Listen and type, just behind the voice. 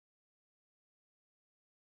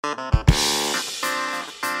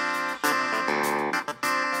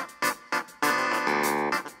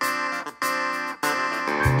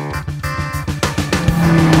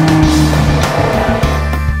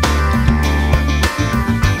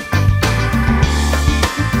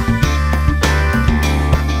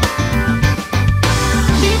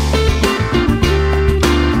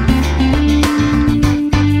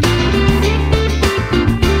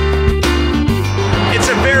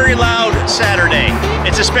Saturday.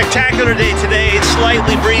 It's a spectacular day today. It's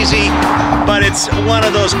slightly breezy, but it's one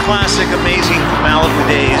of those classic, amazing Malibu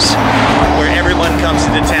days where everyone comes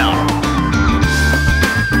into town.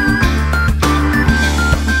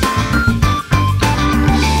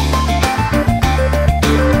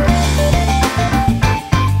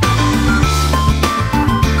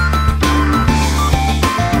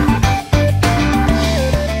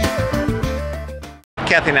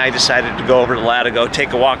 Kathy and I decided to go over to Latigo,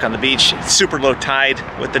 take a walk on the beach. It's super low tide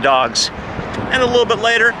with the dogs. And a little bit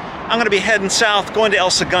later, I'm gonna be heading south, going to El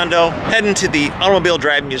Segundo, heading to the Automobile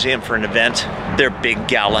Driving Museum for an event, their big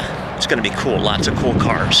gala. It's gonna be cool, lots of cool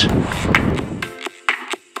cars.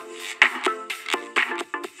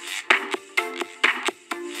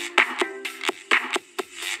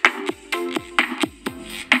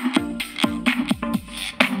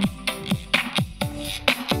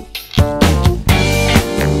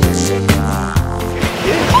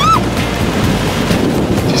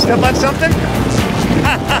 Step on something?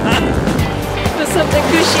 Just something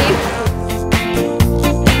gushy.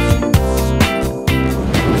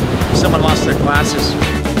 Someone lost their glasses.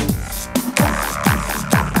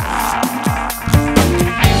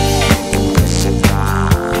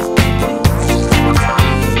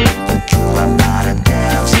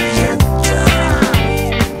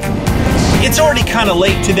 It's already kind of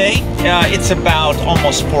late today. It's about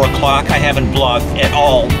almost 4 o'clock. I haven't vlogged at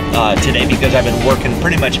all today because I've been working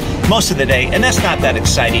pretty much most of the day, and that's not that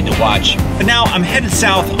exciting to watch. But now I'm headed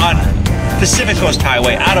south on Pacific Coast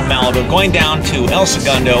Highway out of Malibu, going down to El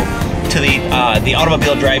Segundo to the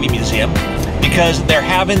Automobile Driving Museum because they're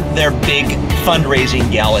having their big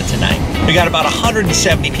fundraising gala tonight. We got about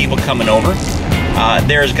 170 people coming over.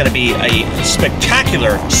 There's going to be a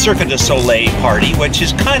spectacular Cirque Du Soleil party, which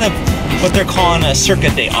is kind of what they're calling a Cirque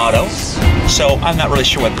du Auto. So I'm not really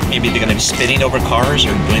sure what, maybe they're going to be spinning over cars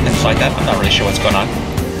or doing things like that. I'm not really sure what's going on.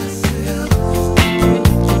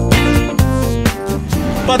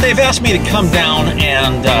 But they've asked me to come down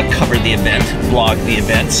and cover the event, vlog the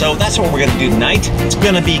event. So that's what we're going to do tonight. It's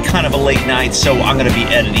going to be kind of a late night, so I'm going to be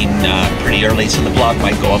editing pretty early, so the vlog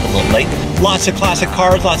might go up a little late. Lots of classic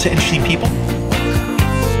cars, lots of interesting people.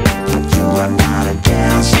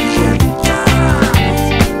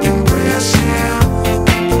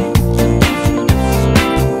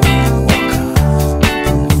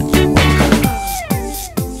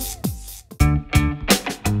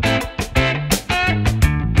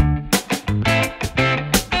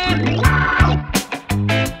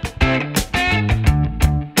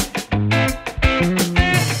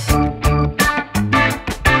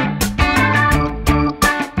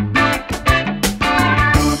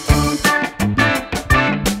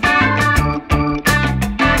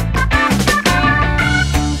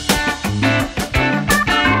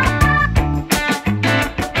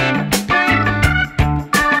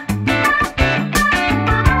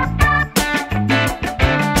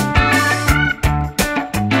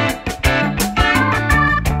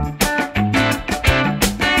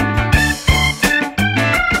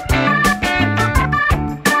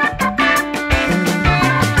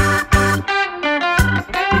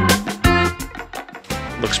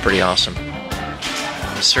 Looks pretty awesome.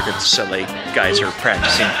 The Cirque Du Soleil guys are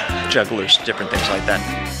practicing jugglers, different things like that.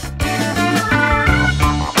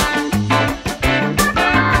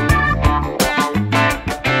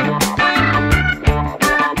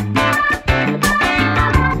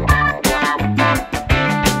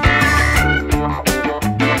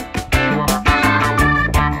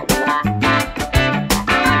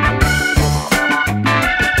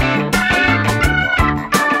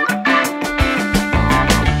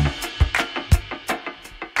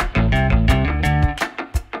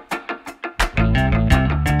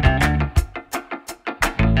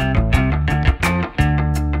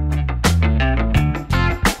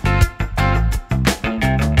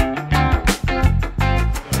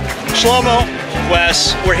 Shlomo,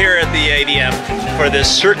 Wes, we're here at the ADM for this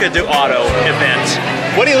Cirque du Auto event.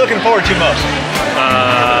 What are you looking forward to most?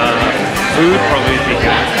 Food, probably.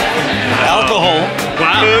 Alcohol.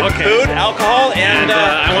 Wow, Food, okay. Food, alcohol, and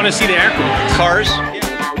I want to see the aircraft. Cars.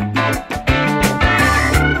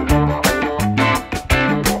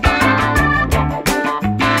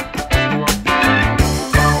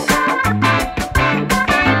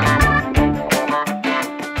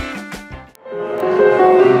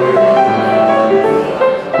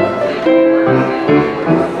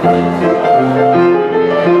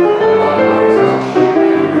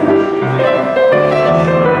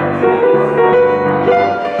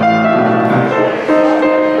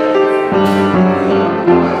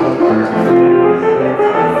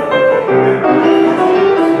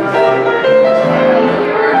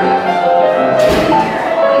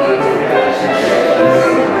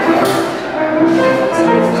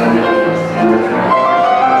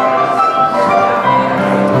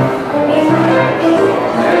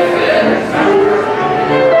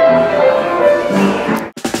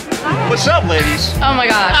 ladies? Oh my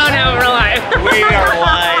gosh. Oh no, we're live. We are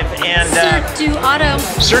live, and Cirque Du Auto.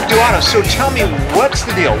 Cirque Du Auto. So tell me, what's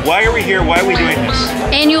the deal? Why are we here? Why are we doing this?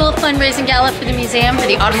 Annual fundraising gala for the museum, for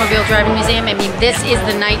the Automobile Driving Museum. I mean, this is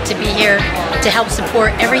the night to be here to help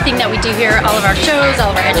support everything that we do here, all of our shows,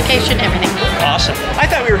 all of our education, everything. Awesome. I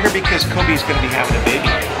thought we were here because Kobe's going to be having a baby.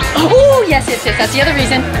 Oh, yes, yes, yes. That's the other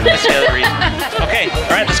reason. That's the other reason. Okay,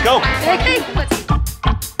 all right, let's go. Okay, let's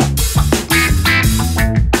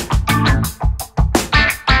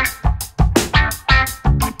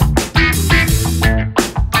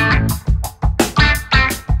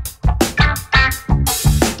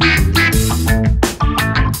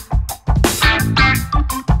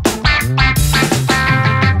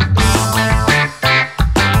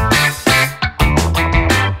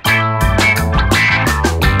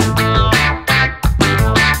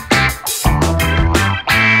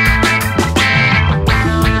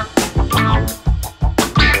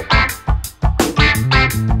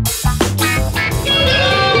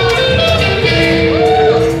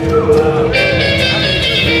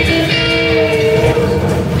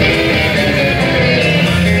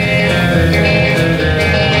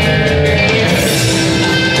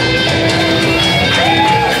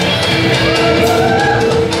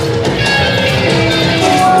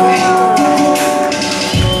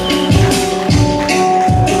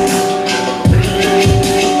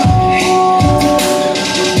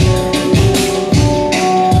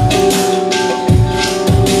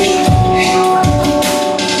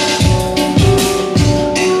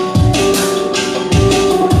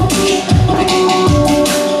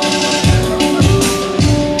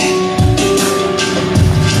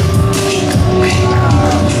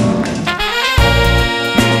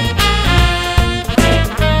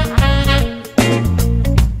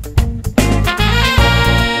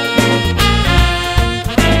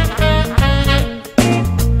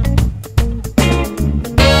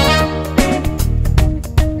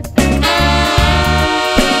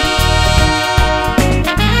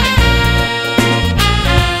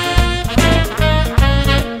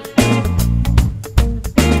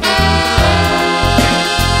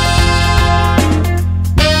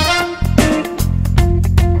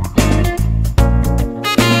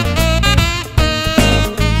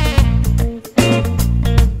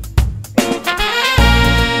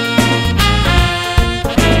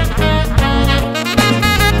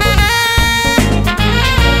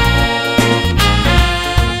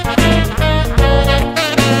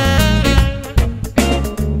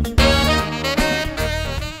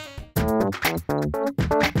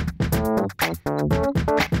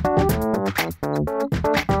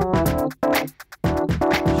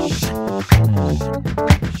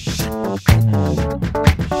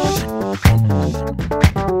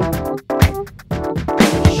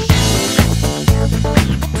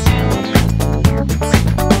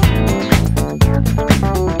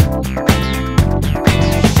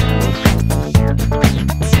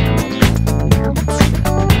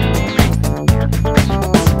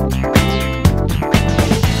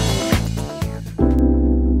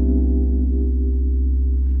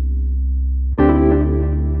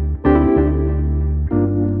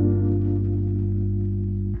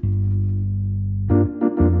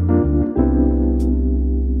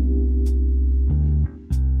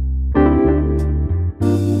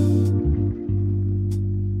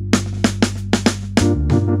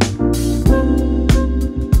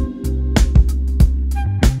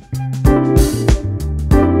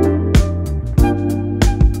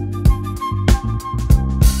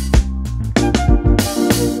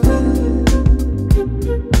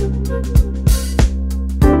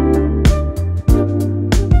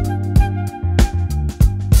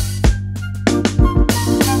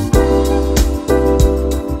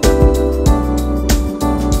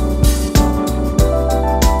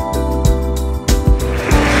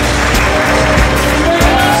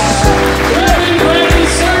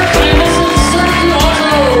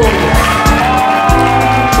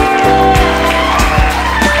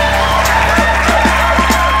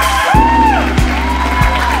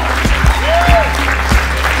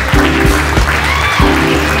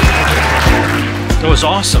was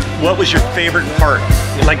awesome. What was your favorite part?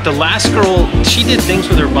 Like the last girl, she did things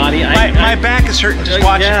with her body. My back is hurting just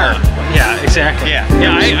watching her. Yeah, exactly. Yeah,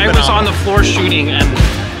 I was on the floor shooting, and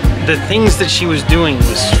the things that she was doing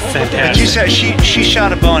was fantastic. But you said she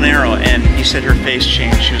shot a bow and arrow, and you said her face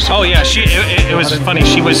changed. She was so it was funny.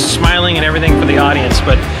 She was smiling and everything for the audience,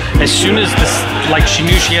 but as soon as like she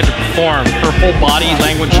knew she had to perform, her whole body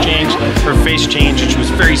language changed, her face changed, and she was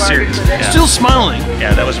very serious. Yeah. Still smiling.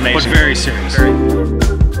 Yeah, that was amazing. But very serious.